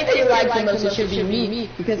anybody lags the most, it should be me,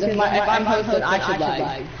 because if I'm hosting, I should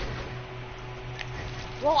lag.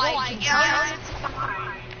 Well, I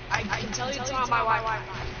can tell you it's on my Wi-Fi.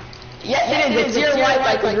 Yes, it is, it's your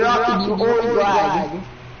Wi-Fi, because you're off, you always lag.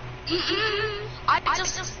 I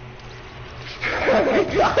just... Oh my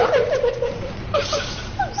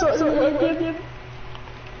god.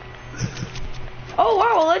 Oh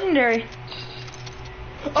wow, a legendary.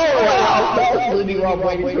 Oh wow, that was literally while I'm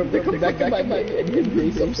waiting for him to come back to my mic and him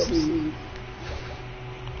bring some sleep.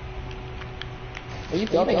 Are you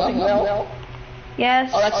filming up now?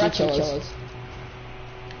 Yes. Oh, that's you, Chills.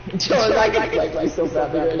 Chills, I got so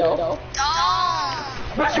bad right now.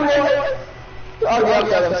 What's your name? Oh,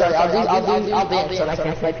 yeah, I'm sorry. I'll dance so I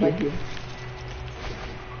can't snipe you.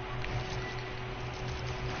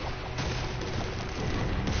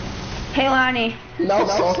 Hey, Lonnie. No,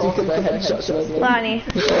 salty because I had shot you. Lonnie.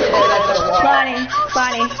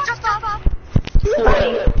 Lonnie.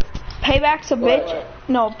 Payback's a bitch.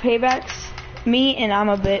 No, payback's me and I'm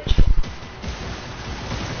a bitch.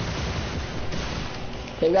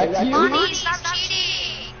 Payback to you. Lonnie, stop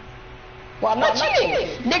cheating! Well, I'm not cheating.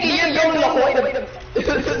 Nigga, you're going to avoid him.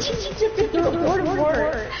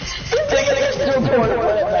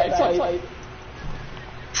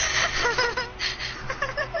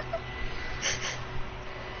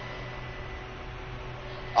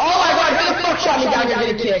 Oh my god, who the fuck shot me down?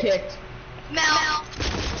 You're getting kicked. Mel.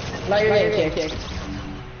 No, you're getting kicked.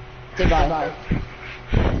 Goodbye.